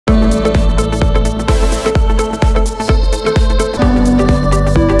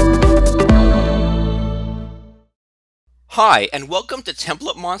Hi, and welcome to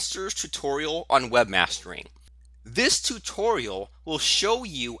TemplateMonster's tutorial on webmastering. This tutorial will show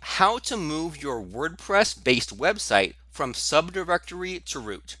you how to move your WordPress-based website from subdirectory to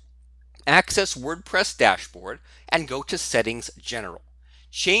root. Access WordPress dashboard and go to Settings General.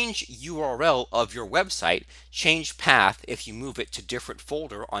 Change URL of your website, change path if you move it to different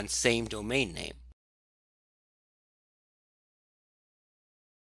folder on same domain name.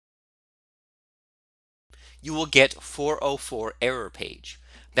 You will get 404 error page.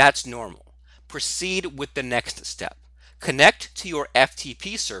 That's normal. Proceed with the next step. Connect to your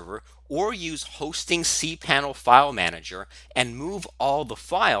FTP server or use Hosting cPanel File Manager and move all the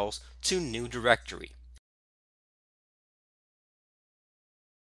files to new directory.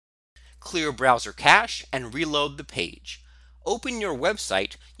 Clear browser cache and reload the page. Open your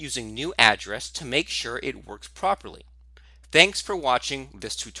website using new address to make sure it works properly. Thanks for watching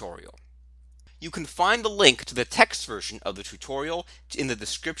this tutorial. You can find the link to the text version of the tutorial in the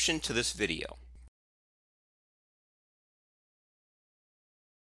description to this video.